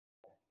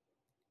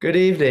Good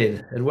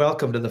evening, and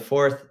welcome to the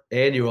fourth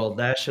annual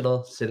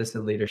National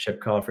Citizen Leadership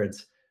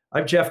Conference.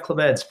 I'm Jeff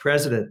Clements,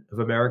 president of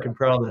American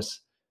Promise.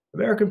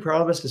 American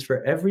Promise is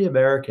for every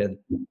American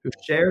who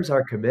shares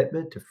our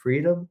commitment to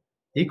freedom,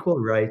 equal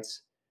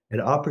rights, and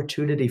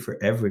opportunity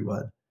for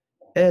everyone,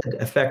 and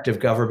effective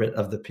government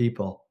of the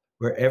people,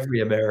 where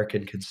every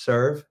American can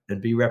serve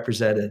and be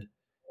represented.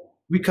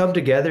 We come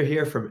together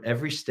here from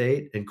every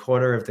state and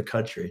corner of the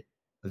country,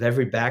 with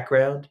every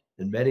background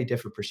and many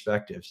different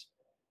perspectives.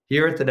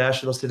 Here at the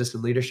National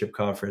Citizen Leadership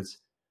Conference,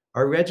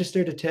 our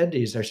registered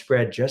attendees are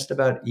spread just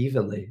about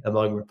evenly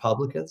among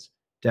Republicans,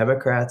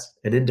 Democrats,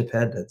 and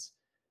independents.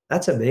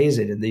 That's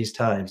amazing in these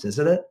times,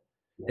 isn't it?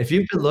 If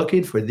you've been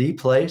looking for the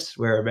place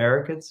where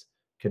Americans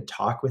can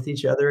talk with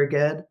each other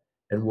again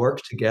and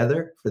work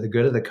together for the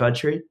good of the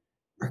country,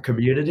 our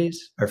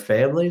communities, our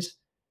families,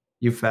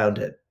 you found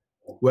it.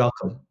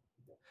 Welcome.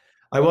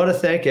 I want to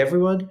thank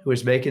everyone who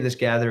is making this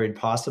gathering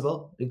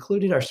possible,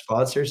 including our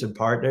sponsors and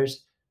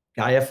partners,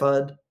 Gaia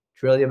Fund,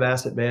 Trillium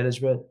Asset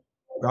Management,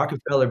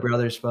 Rockefeller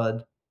Brothers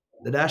Fund,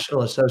 the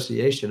National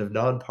Association of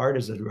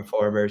Nonpartisan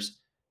Reformers,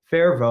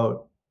 Fair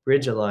Vote,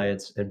 Bridge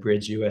Alliance, and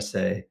Bridge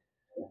USA.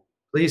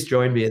 Please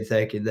join me in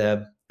thanking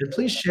them, and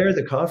please share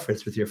the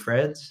conference with your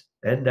friends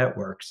and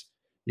networks.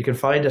 You can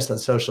find us on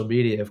social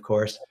media, of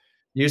course.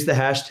 Use the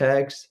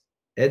hashtags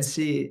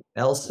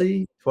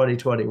NCLC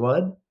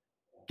 2021,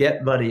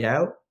 Get Money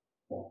Out,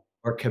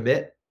 or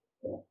Connect,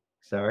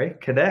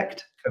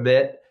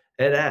 Commit,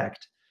 and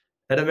Act.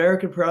 At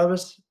American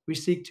Promise, we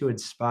seek to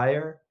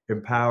inspire,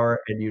 empower,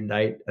 and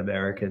unite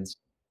Americans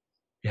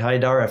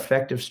behind our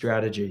effective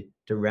strategy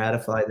to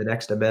ratify the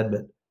next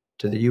amendment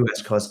to the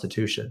U.S.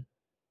 Constitution,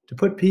 to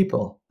put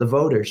people, the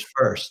voters,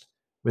 first,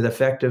 with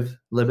effective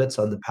limits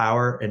on the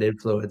power and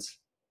influence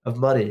of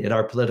money in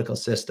our political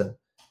system.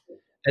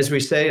 As we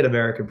say at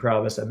American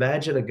Promise,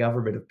 imagine a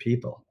government of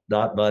people,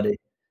 not money.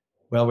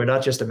 Well, we're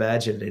not just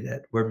imagining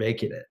it, we're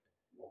making it.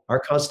 Our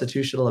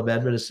constitutional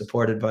amendment is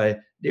supported by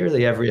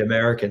nearly every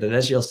American, and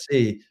as you'll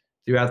see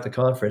throughout the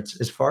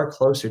conference, is far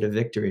closer to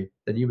victory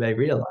than you may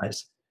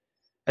realize.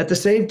 At the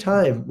same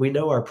time, we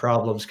know our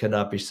problems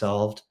cannot be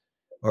solved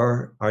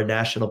or our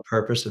national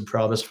purpose and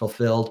promise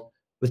fulfilled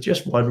with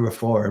just one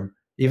reform,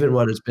 even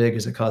one as big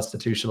as a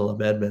constitutional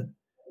amendment.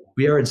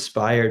 We are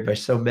inspired by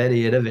so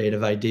many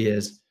innovative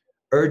ideas,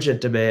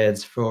 urgent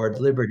demands for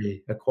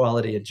liberty,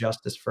 equality, and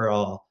justice for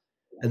all,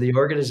 and the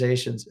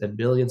organizations and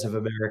millions of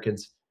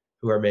Americans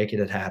who are making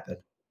it happen.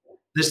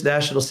 This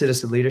National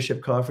Citizen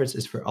Leadership Conference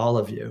is for all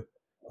of you,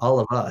 all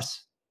of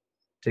us.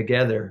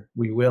 Together,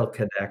 we will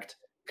connect,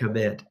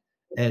 commit,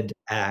 and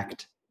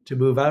act to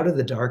move out of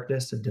the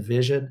darkness and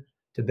division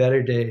to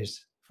better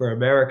days for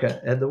America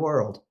and the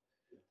world.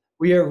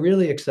 We are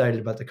really excited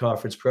about the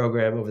conference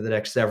program over the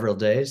next several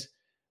days.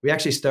 We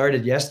actually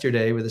started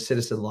yesterday with a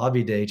Citizen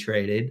Lobby Day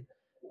training.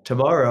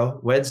 Tomorrow,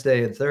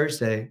 Wednesday, and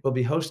Thursday, we'll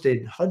be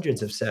hosting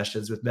hundreds of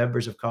sessions with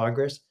members of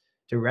Congress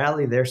to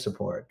rally their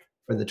support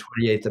for the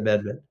 28th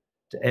Amendment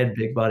to end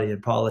big money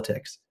in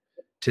politics.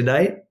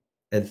 Tonight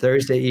and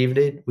Thursday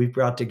evening, we've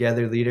brought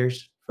together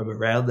leaders from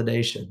around the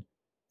nation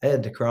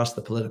and across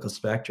the political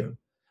spectrum,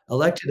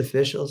 elected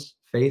officials,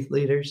 faith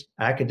leaders,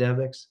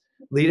 academics,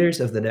 leaders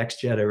of the next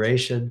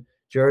generation,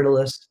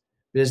 journalists,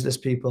 business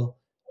people,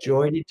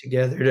 joining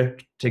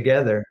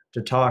together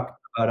to talk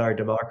about our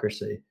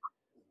democracy.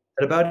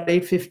 At about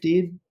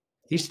 8:15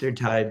 Eastern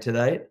Time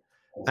tonight,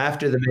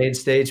 after the main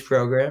stage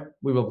program,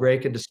 we will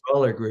break into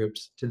smaller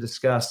groups to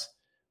discuss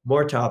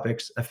more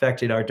topics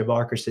affecting our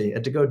democracy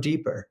and to go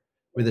deeper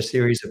with a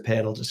series of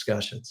panel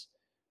discussions.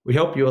 We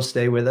hope you will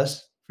stay with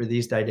us for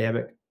these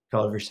dynamic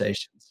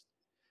conversations.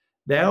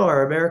 Now,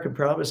 our American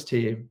Promise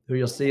team, who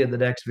you'll see in the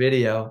next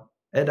video,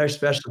 and our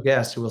special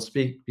guests who will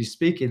be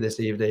speaking this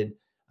evening,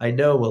 I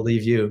know will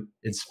leave you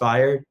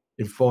inspired,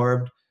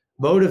 informed,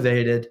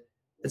 motivated,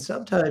 and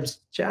sometimes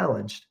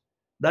challenged.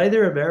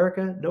 Neither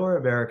America nor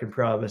American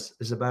Promise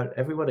is about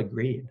everyone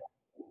agreeing.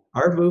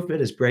 Our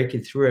movement is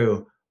breaking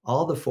through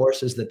all the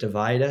forces that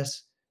divide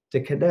us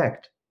to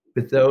connect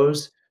with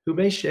those who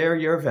may share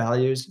your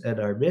values and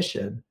our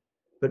mission,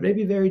 but may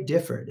be very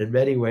different in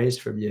many ways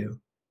from you.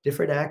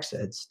 Different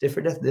accents,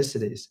 different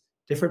ethnicities,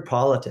 different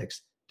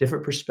politics,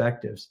 different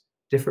perspectives,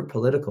 different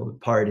political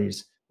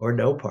parties, or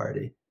no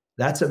party.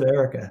 That's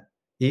America.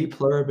 E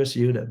pluribus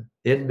unum,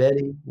 in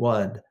many,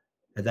 one.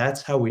 And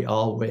that's how we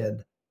all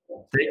win.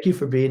 Thank you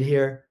for being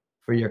here,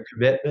 for your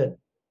commitment,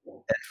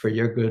 and for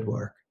your good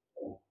work.